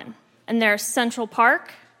common, and they're Central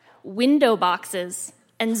Park, window boxes,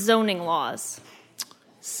 and zoning laws.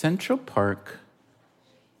 Central Park,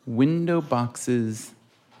 window boxes,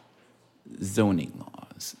 zoning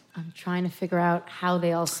laws. I'm trying to figure out how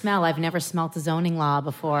they all smell. I've never smelt a zoning law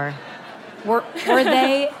before. Were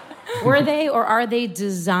they or are they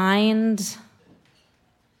designed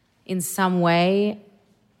in some way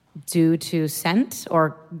due to scent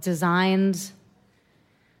or designed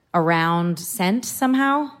around scent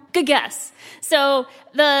somehow? Good guess. So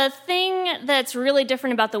the thing that's really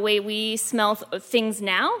different about the way we smell things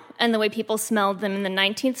now and the way people smelled them in the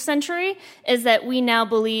 19th century is that we now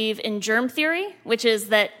believe in germ theory, which is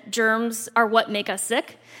that germs are what make us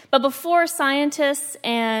sick. But before scientists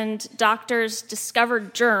and doctors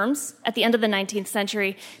discovered germs at the end of the 19th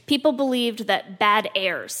century, people believed that bad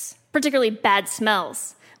airs, particularly bad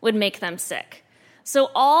smells, would make them sick.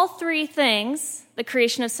 So all three things, the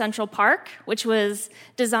creation of Central Park, which was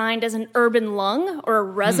designed as an urban lung or a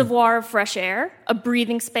reservoir of fresh air, a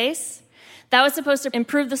breathing space, that was supposed to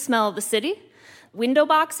improve the smell of the city. Window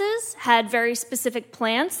boxes had very specific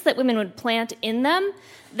plants that women would plant in them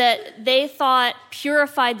that they thought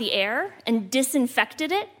purified the air and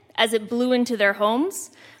disinfected it as it blew into their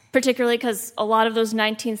homes, particularly because a lot of those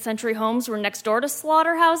 19th century homes were next door to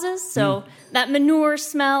slaughterhouses. So that manure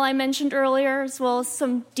smell I mentioned earlier, as well as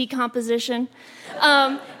some decomposition.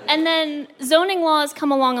 And then zoning laws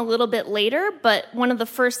come along a little bit later, but one of the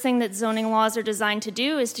first things that zoning laws are designed to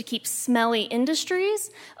do is to keep smelly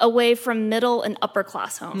industries away from middle and upper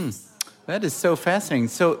class homes. That is so fascinating.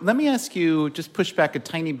 So let me ask you, just push back a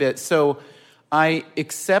tiny bit. So I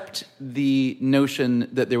accept the notion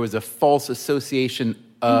that there was a false association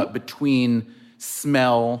between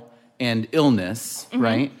smell and illness,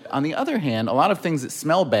 right? On the other hand, a lot of things that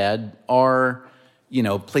smell bad are,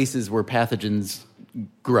 places where pathogens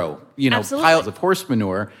grow. Absolutely. Piles of horse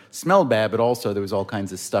manure smell bad, but also there was all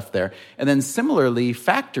kinds of stuff there. And then similarly,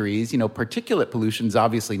 factories, particulate pollution is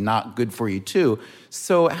obviously not good for you too.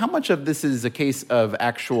 So how much of this is a case of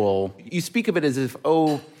actual, you speak of it as if,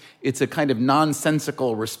 it's a kind of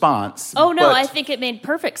nonsensical response. Oh, no, I think it made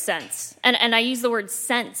perfect sense. And I use the word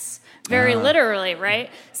sense very literally, right?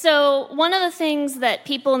 So one of the things that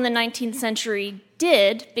people in the 19th century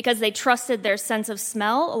did, because they trusted their sense of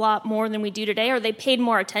smell a lot more than we do today, or they paid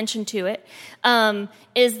more attention to it,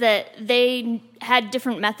 is that they had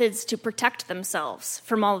different methods to protect themselves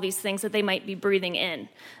from all of these things that they might be breathing in.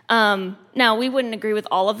 Now, we wouldn't agree with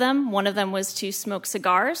all of them. One of them was to smoke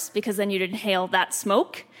cigars, because then you'd inhale that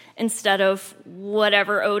smoke instead of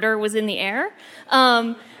whatever odor was in the air.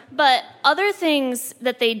 But other things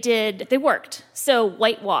that they did, they worked. So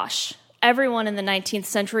whitewash. Everyone in the 19th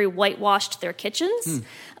century whitewashed their kitchens.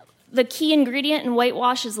 The key ingredient in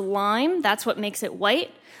whitewash is lime. That's what makes it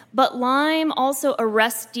white. But lime also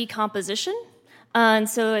arrests decomposition. And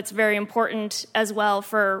so it's very important as well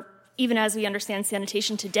for, even as we understand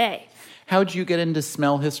sanitation today. How'd you get into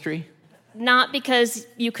smell history? Not because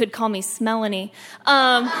you could call me Smelanie.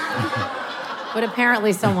 But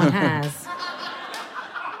apparently someone has.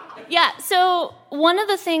 Yeah, so one of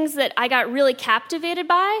the things that I got really captivated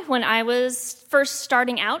by when I was first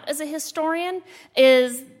starting out as a historian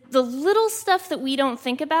is the little stuff that we don't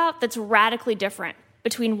think about that's radically different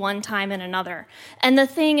between one time and another. And the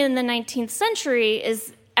thing in the 19th century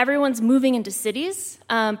is everyone's moving into cities,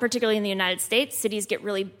 particularly in the United States. Cities get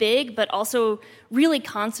really big, but also really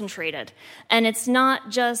concentrated. And it's not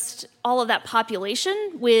just all of that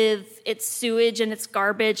population with its sewage and its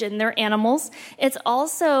garbage and their animals. It's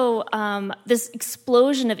also this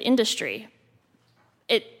explosion of industry.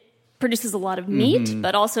 produces a lot of meat,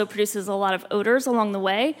 but also produces a lot of odors along the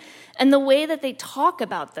way. And the way that they talk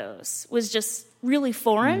about those was just really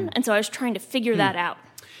foreign, and so I was trying to figure that out.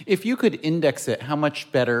 If you could index it, how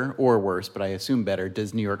much better or worse, but I assume better,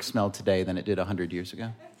 does New York smell today than it did 100 years ago?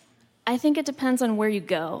 I think it depends on where you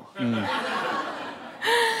go.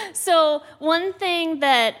 So one thing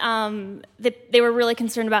that they were really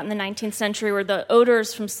concerned about in the 19th century were the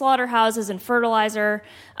odors from slaughterhouses and fertilizer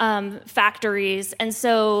factories. And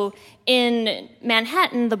so in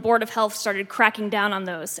Manhattan, the Board of Health started cracking down on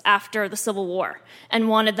those after the Civil War and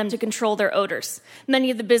wanted them to control their odors.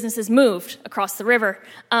 Many of the businesses moved across the river,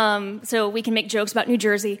 so we can make jokes about New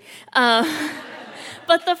Jersey.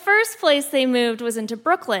 But the first place they moved was into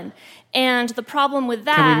Brooklyn. And the problem with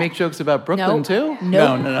that... Can we make jokes about Brooklyn, too?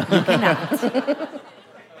 Nope. No. You cannot.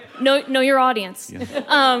 Know your audience.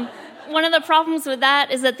 Yeah. One of the problems with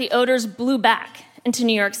that is that the odors blew back into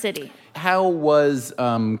New York City. How was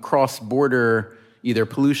cross-border either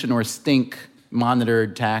pollution or stink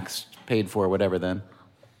monitored, taxed, paid for, whatever then?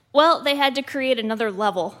 Well, they had to create another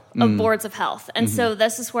level of boards of health. And so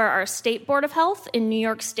this is where our state board of health in New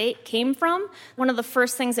York State came from. One of the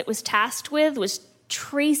first things it was tasked with was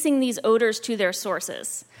tracing these odors to their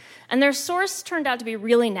sources. And their source turned out to be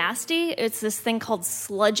really nasty. It's this thing called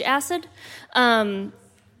sludge acid.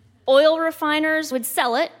 Oil refiners would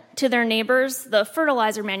sell it to their neighbors, the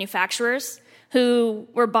fertilizer manufacturers, who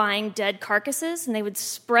were buying dead carcasses, and they would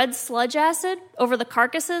spread sludge acid over the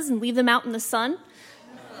carcasses and leave them out in the sun.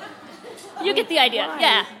 You get the idea,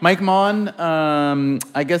 yeah. Mike Maughan,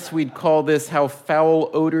 I guess we'd call this How Foul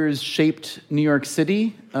Odors Shaped New York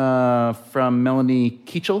City, from Melanie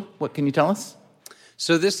Keachel. What can you tell us?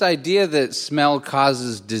 So this idea that smell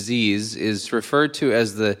causes disease is referred to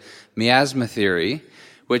as the miasma theory,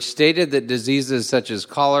 which stated that diseases such as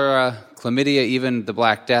cholera, chlamydia, even the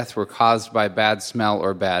Black Death were caused by bad smell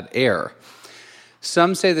or bad air.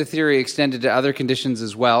 Some say the theory extended to other conditions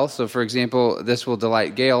as well. So, for example, this will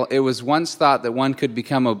delight Gail. It was once thought that one could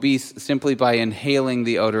become obese simply by inhaling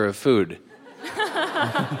the odor of food.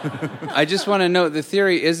 I just want to note the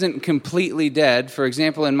theory isn't completely dead. For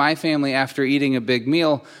example, in my family, after eating a big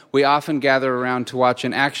meal, we often gather around to watch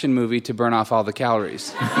an action movie to burn off all the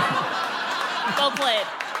calories. Well played.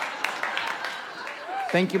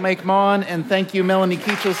 Thank you, Mike Maughan, and thank you, Melanie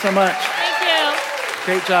Keachel, so much. Thank you.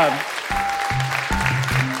 Great job.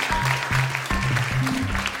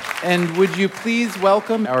 And would you please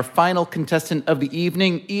welcome our final contestant of the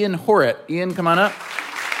evening, Ian Horret. Ian, come on up.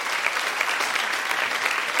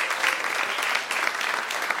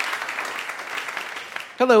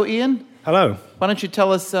 Hello, Ian. Hello. Why don't you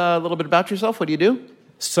tell us a little bit about yourself? What do you do?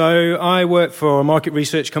 So I work for a market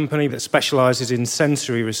research company that specializes in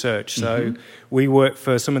sensory research. So we work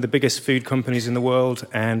for some of the biggest food companies in the world,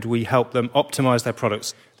 and we help them optimize their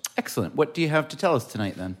products. Excellent. What do you have to tell us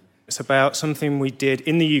tonight, then? It's about something we did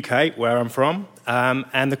in the UK, where I'm from.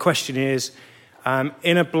 And the question is,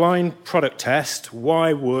 in a blind product test,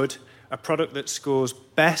 why would a product that scores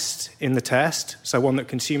best in the test, so one that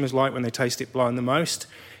consumers like when they taste it blind the most,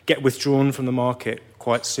 get withdrawn from the market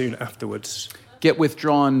quite soon afterwards? Get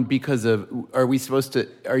withdrawn because of, are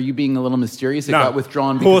you being a little mysterious? It got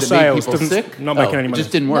withdrawn poor because it made sales, people sick? Not making any money. It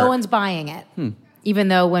just didn't work. No one's buying it. Even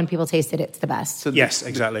though when people taste it, it's the best. Yes,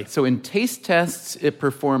 exactly. So in taste tests, it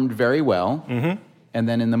performed very well, and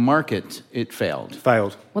then in the market, it failed.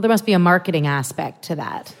 Well, there must be a marketing aspect to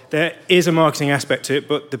that. There is a marketing aspect to it,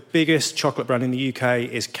 but the biggest chocolate brand in the UK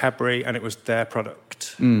is Cadbury, and it was their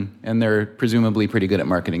product. And they're presumably pretty good at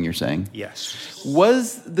marketing, you're saying? Yes.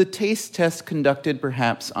 Was the taste test conducted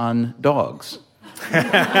perhaps on dogs?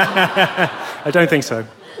 I don't think so.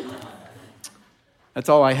 That's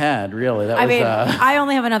all I had, really. I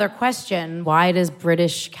only have another question. Why does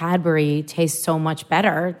British Cadbury taste so much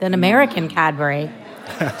better than American Cadbury?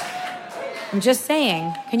 I'm just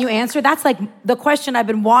saying. Can you answer? That's like the question I've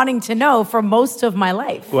been wanting to know for most of my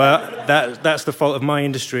life. Well, that's the fault of my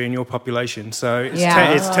industry and your population. So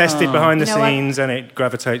it's tested behind the scenes, and it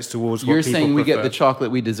gravitates towards what people prefer. You're saying we get the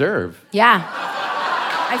chocolate we deserve. Yeah.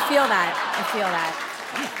 I feel that.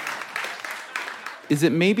 Is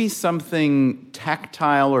it maybe something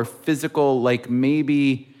tactile or physical, like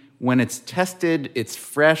maybe when it's tested, it's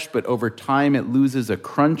fresh, but over time it loses a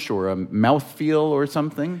crunch or a mouthfeel or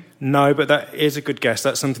something? No, but that is a good guess.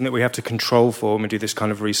 That's something that we have to control for when we do this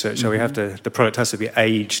kind of research. So the product has to be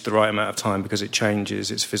aged the right amount of time because it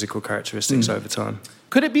changes its physical characteristics over time.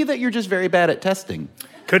 Could it be that you're just very bad at testing?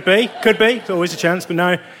 Could be. It's always a chance, but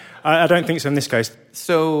no, I don't think so in this case.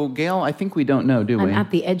 So, Gail, I think we don't know, do we? I'm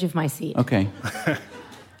at the edge of my seat. Okay.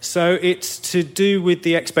 So it's to do with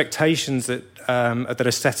the expectations that that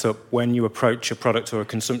are set up when you approach a product or a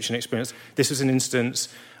consumption experience. This was an instance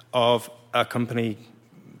of a company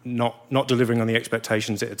not delivering on the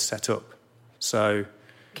expectations it had set up. So,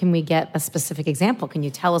 can we get a specific example? Can you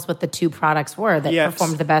tell us what the two products were that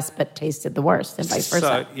performed the best but tasted the worst, and vice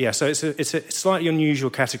versa? So it's a slightly unusual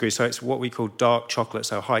category. So it's what we call dark chocolate,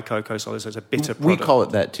 so high cocoa solids. So it's a bitter product. We call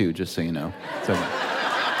it that too, just so you know.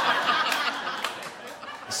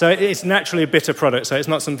 So it's naturally a bitter product, so it's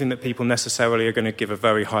not something that people necessarily are going to give a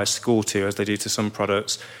very high score to, as they do to some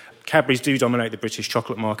products. Cadbury's do dominate the British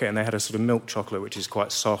chocolate market, and they had a sort of milk chocolate, which is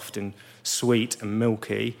quite soft and sweet and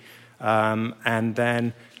milky. And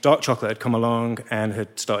then dark chocolate had come along and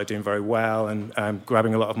had started doing very well and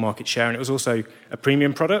grabbing a lot of market share. And it was also a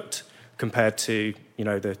premium product compared to,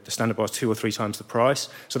 the standard bar is 2 or 3 times the price.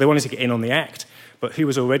 So they wanted to get in on the act. But who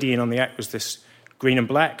was already in on the act was this Green and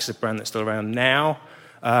Black's, a brand that's still around now.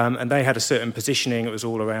 And they had a certain positioning. It was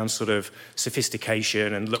all around sort of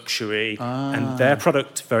sophistication and luxury. And their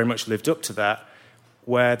product very much lived up to that.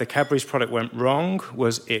 Where the Cadbury's product went wrong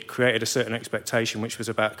was it created a certain expectation, which was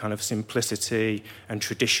about kind of simplicity and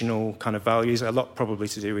traditional kind of values, a lot probably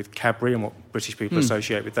to do with Cadbury and what British people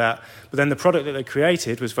associate with that. But then the product that they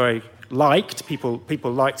created was very liked. People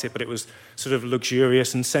liked it, but it was sort of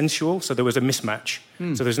luxurious and sensual, so there was a mismatch.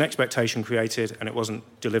 So there's an expectation created, and it wasn't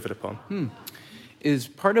delivered upon. Is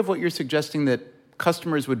part of what you're suggesting that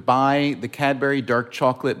customers would buy the Cadbury dark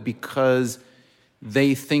chocolate because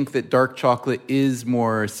they think that dark chocolate is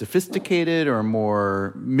more sophisticated or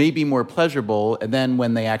maybe more pleasurable, and then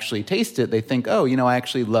when they actually taste it, they think, I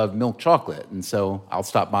actually love milk chocolate, and so I'll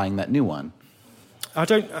stop buying that new one? I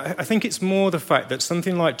think it's more the fact that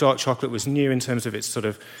something like dark chocolate was new in terms of its sort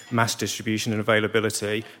of mass distribution and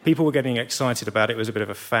availability. People were getting excited about it. It was a bit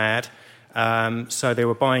of a fad. So they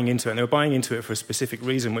were buying into it, and they were buying into it for a specific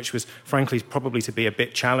reason, which was, frankly, probably to be a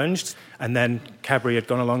bit challenged. And then Cadbury had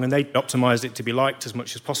gone along and they optimised it to be liked as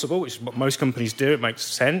much as possible, which is what most companies do. It makes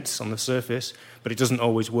sense on the surface, but it doesn't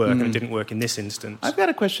always work, and it didn't work in this instance. I've got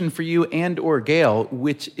a question for you and or Gail,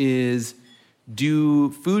 which is,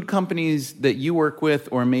 do food companies that you work with,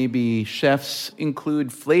 or maybe chefs,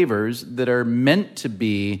 include flavors that are meant to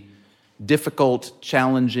be difficult,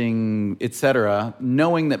 challenging, etc.,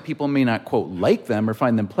 knowing that people may not, quote, like them or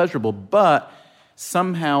find them pleasurable, but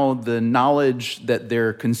somehow the knowledge that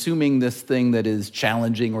they're consuming this thing that is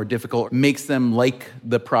challenging or difficult makes them like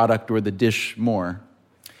the product or the dish more?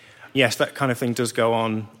 Yes, that kind of thing does go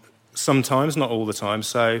on sometimes, not all the time.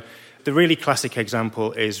 So the really classic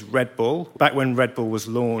example is Red Bull. Back when Red Bull was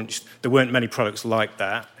launched, there weren't many products like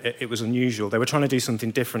that. It was unusual. They were trying to do something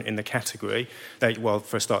different in the category.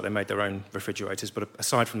 For a start, they made their own refrigerators, but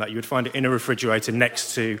aside from that, you would find it in a refrigerator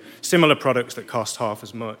next to similar products that cost half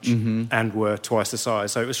as much and were twice the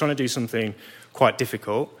size. So it was trying to do something quite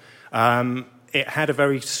difficult. It had a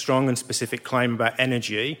very strong and specific claim about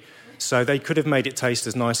energy. So they could have made it taste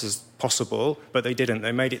as nice as possible, but they didn't.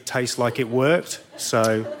 They made it taste like it worked.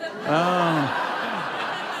 So,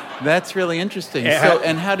 that's really interesting.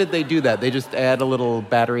 And how did they do that? They just add a little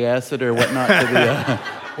battery acid or whatnot to the...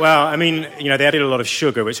 Well, I mean, they added a lot of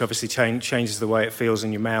sugar, which obviously changes the way it feels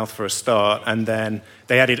in your mouth for a start, and then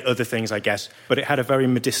they added other things, I guess. But it had a very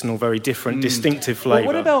medicinal, very different, distinctive flavour.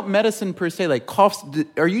 Well, what about medicine per se? Like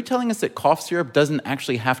are you telling us that cough syrup doesn't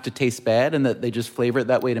actually have to taste bad, and that they just flavor it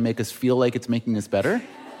that way to make us feel like it's making us better?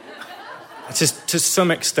 To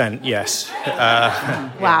some extent, yes.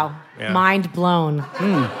 Wow. Yeah. Mind blown.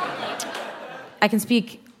 I can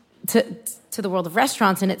speak to the world of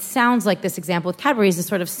restaurants, and it sounds like this example with Cadbury's is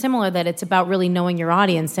sort of similar, that it's about really knowing your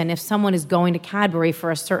audience. And if someone is going to Cadbury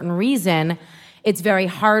for a certain reason, it's very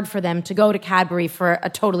hard for them to go to Cadbury for a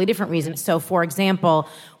totally different reason. So, for example,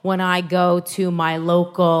 when I go to my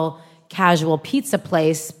local casual pizza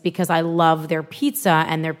place, because I love their pizza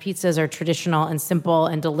and their pizzas are traditional and simple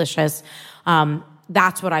and delicious,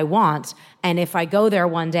 that's what I want. And if I go there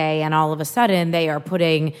one day and all of a sudden they are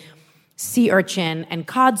putting sea urchin and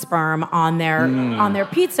cod sperm on their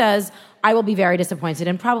pizzas, I will be very disappointed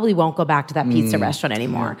and probably won't go back to that pizza restaurant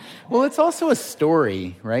anymore. Well, it's also a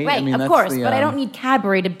story, right? Right, I mean, of course, but I don't need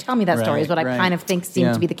Cadbury to tell me that story, is what I kind of think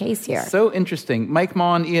seems to be the case here. So interesting. Mike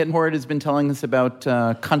Maughan, Ian Hort has been telling us about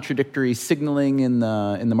contradictory signaling in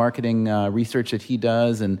the marketing research that he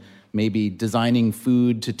does, and maybe designing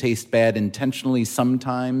food to taste bad intentionally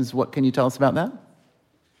sometimes. What can you tell us about that?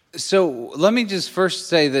 So let me just first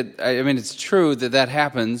say that, it's true that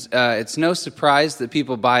happens. It's no surprise that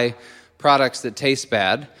people buy products that taste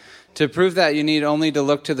bad. To prove that, you need only to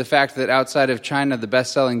look to the fact that outside of China, the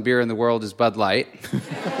best-selling beer in the world is Bud Light.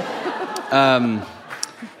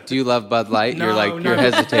 Do Do you love Bud Light? No, You're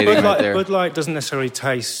hesitating right there. Bud Light doesn't necessarily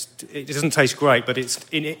taste. It doesn't taste great, but it's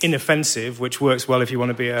inoffensive, which works well if you want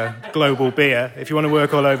to be a global beer. If you want to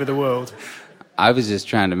work all over the world. I was just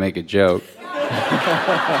trying to make a joke.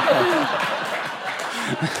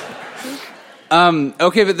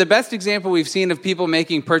 Okay, but the best example we've seen of people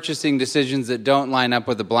making purchasing decisions that don't line up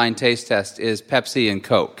with a blind taste test is Pepsi and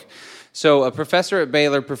Coke. So a professor at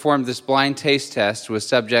Baylor performed this blind taste test with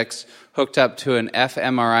subjects hooked up to an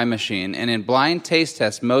fMRI machine. And in blind taste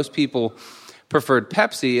tests, most people preferred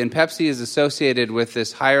Pepsi, and Pepsi is associated with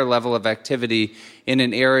this higher level of activity in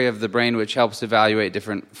an area of the brain which helps evaluate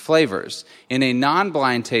different flavors. In a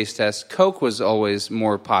non-blind taste test, Coke was always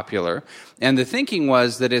more popular, and the thinking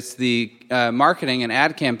was that it's the marketing and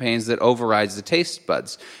ad campaigns that overrides the taste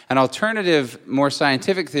buds. An alternative, more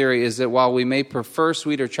scientific theory is that while we may prefer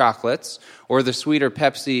sweeter chocolates or the sweeter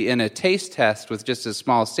Pepsi in a taste test with just a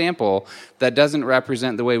small sample, that doesn't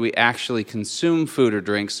represent the way we actually consume food or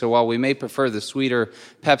drinks. So while we may prefer the sweeter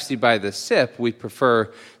Pepsi by the sip, we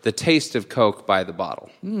prefer the taste of Coke by the bottle.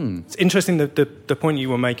 It's interesting that the point you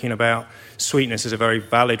were making about sweetness is a very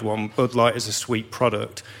valid one. Bud Light is a sweet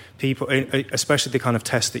product. People, especially the kind of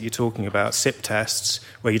tests that you're talking about, sip tests,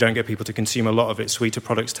 where you don't get people to consume a lot of it, sweeter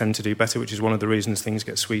products tend to do better, which is one of the reasons things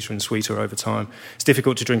get sweeter and sweeter over time. It's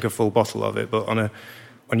difficult to drink a full bottle of it, but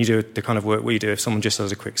when you do the kind of work we do, if someone just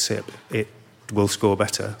has a quick sip, it will score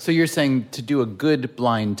better. So you're saying to do a good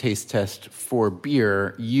blind taste test for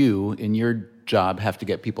beer, you, in your job, have to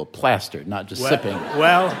get people plastered, not just sipping.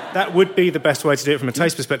 Well, that would be the best way to do it from a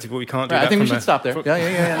taste perspective, but we can't do that. I think we should stop there.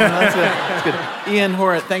 Yeah. No, that's good. Ian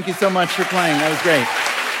Horret, thank you so much for playing. That was great.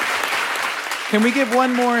 Can we give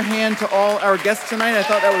one more hand to all our guests tonight? I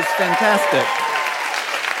thought that was fantastic.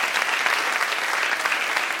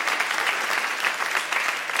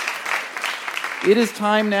 It is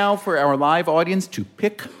time now for our live audience to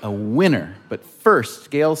pick a winner. But first,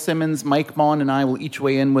 Gail Simmons, Mike Maughan, and I will each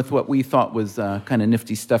weigh in with what we thought was kind of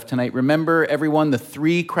nifty stuff tonight. Remember, everyone, the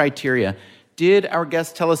 3 criteria. Did our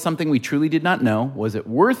guest tell us something we truly did not know? Was it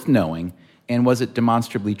worth knowing? And was it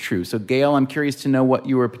demonstrably true? So, Gail, I'm curious to know what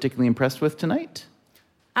you were particularly impressed with tonight.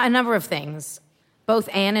 A number of things. Both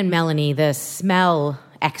Anne and Melanie, the smell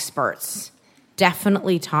experts,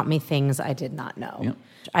 definitely taught me things I did not know. Yep.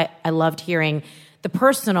 I loved hearing the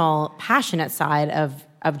personal, passionate side of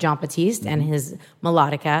Jon Batiste and his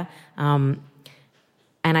melodica. And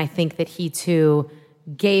I think that he, too,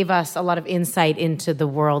 gave us a lot of insight into the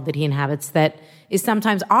world that he inhabits that is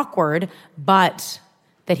sometimes awkward, but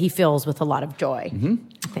that he fills with a lot of joy. Mm-hmm.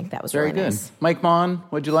 I think that was very really good. Nice. Mike Maughan,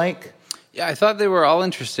 what'd you like? Yeah, I thought they were all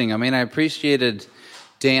interesting. I mean, I appreciated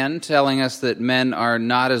Dan telling us that men are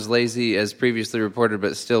not as lazy as previously reported,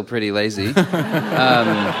 but still pretty lazy. So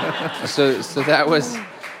that was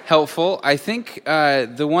helpful. I think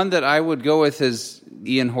the one that I would go with is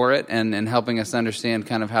Ian Horret and helping us understand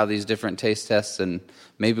kind of how these different taste tests and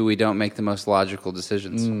maybe we don't make the most logical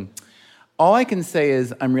decisions. All I can say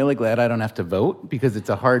is I'm really glad I don't have to vote because it's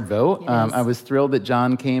a hard vote. Yes. I was thrilled that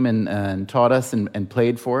John came and taught us and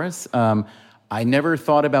played for us. I never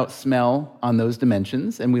thought about smell on those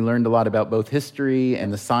dimensions, and we learned a lot about both history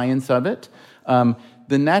and the science of it.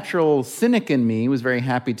 The natural cynic in me was very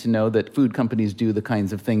happy to know that food companies do the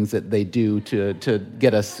kinds of things that they do to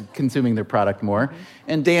get us consuming their product more.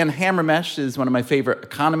 And Dan Hammermesh is one of my favorite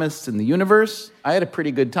economists in the universe. I had a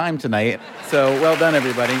pretty good time tonight, so well done,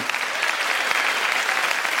 everybody.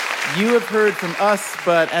 You have heard from us,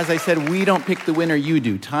 but as I said, we don't pick the winner, you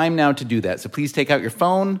do. Time now to do that. So please take out your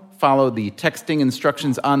phone, follow the texting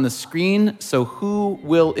instructions on the screen. So who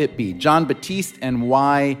will it be? Jon Batiste and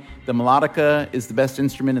why the melodica is the best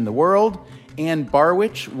instrument in the world. Anne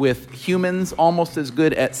Barwich with humans almost as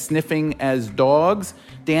good at sniffing as dogs.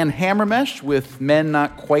 Dan Hammermesh with men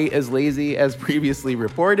not quite as lazy as previously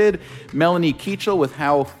reported. Melanie Keachel with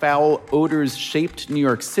how foul odors shaped New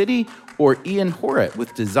York City. Or Ian Horret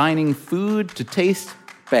with designing food to taste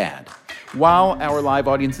bad. While our live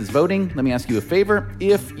audience is voting, let me ask you a favor.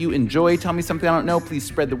 If you enjoy Tell Me Something I Don't Know, please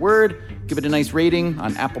spread the word. Give it a nice rating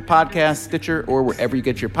on Apple Podcasts, Stitcher, or wherever you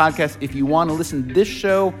get your podcasts. If you want to listen to this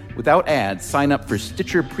show without ads, sign up for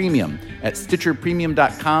Stitcher Premium at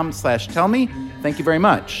stitcherpremium.com/tellme. Thank you very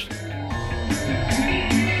much.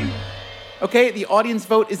 Okay, the audience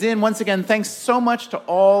vote is in. Once again, thanks so much to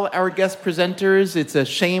all our guest presenters. It's a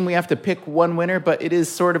shame we have to pick one winner, but it is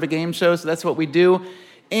sort of a game show, so that's what we do.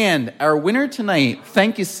 And our winner tonight,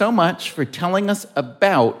 thank you so much for telling us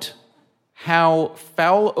about how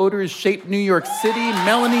foul odors shaped New York City,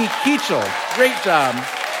 Melanie Keachel. Great job.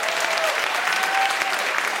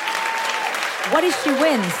 What does she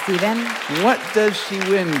win, Stephen? What does she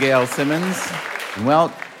win, Gail Simmons?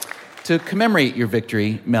 Well, To commemorate your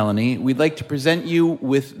victory, Melanie, we'd like to present you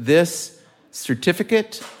with this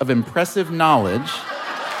certificate of impressive knowledge.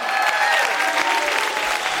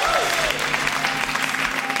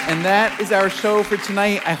 And that is our show for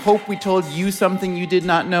tonight. I hope we told you something you did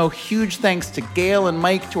not know. Huge thanks to Gail and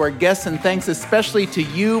Mike, to our guests, and thanks especially to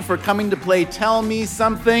you for coming to play Tell Me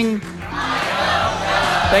Something.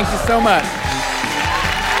 Thank you so much.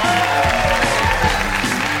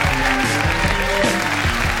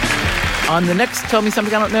 On the next Tell Me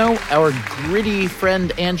Something I Don't Know, our gritty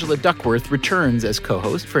friend Angela Duckworth returns as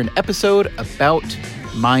co-host for an episode about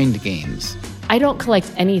mind games. I don't collect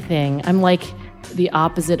anything. I'm like the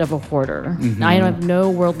opposite of a hoarder. Mm-hmm. I have no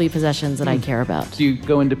worldly possessions that I care about. Do you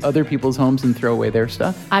go into other people's homes and throw away their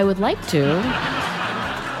stuff? I would like to.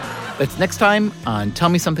 That's next time on Tell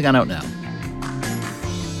Me Something I Don't Know.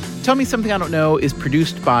 Tell Me Something I Don't Know is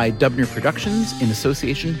produced by Dubner Productions in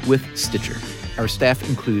association with Stitcher. Our staff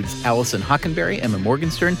includes Allison Hockenberry, Emma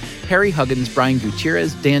Morgenstern, Harry Huggins, Brian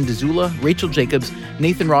Gutierrez, Dan DeZula, Rachel Jacobs,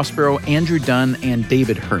 Nathan Rossborough, Andrew Dunn, and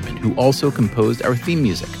David Herman, who also composed our theme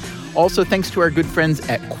music. Also, thanks to our good friends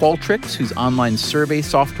at Qualtrics, whose online survey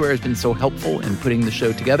software has been so helpful in putting the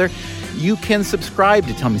show together. You can subscribe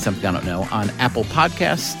to Tell Me Something I Don't Know on Apple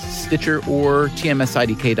Podcasts, Stitcher, or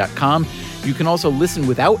tmsidk.com. You can also listen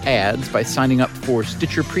without ads by signing up for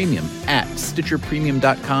Stitcher Premium at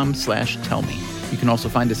stitcherpremium.com/tellme. You can also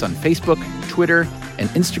find us on Facebook, Twitter, and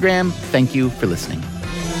Instagram. Thank you for listening.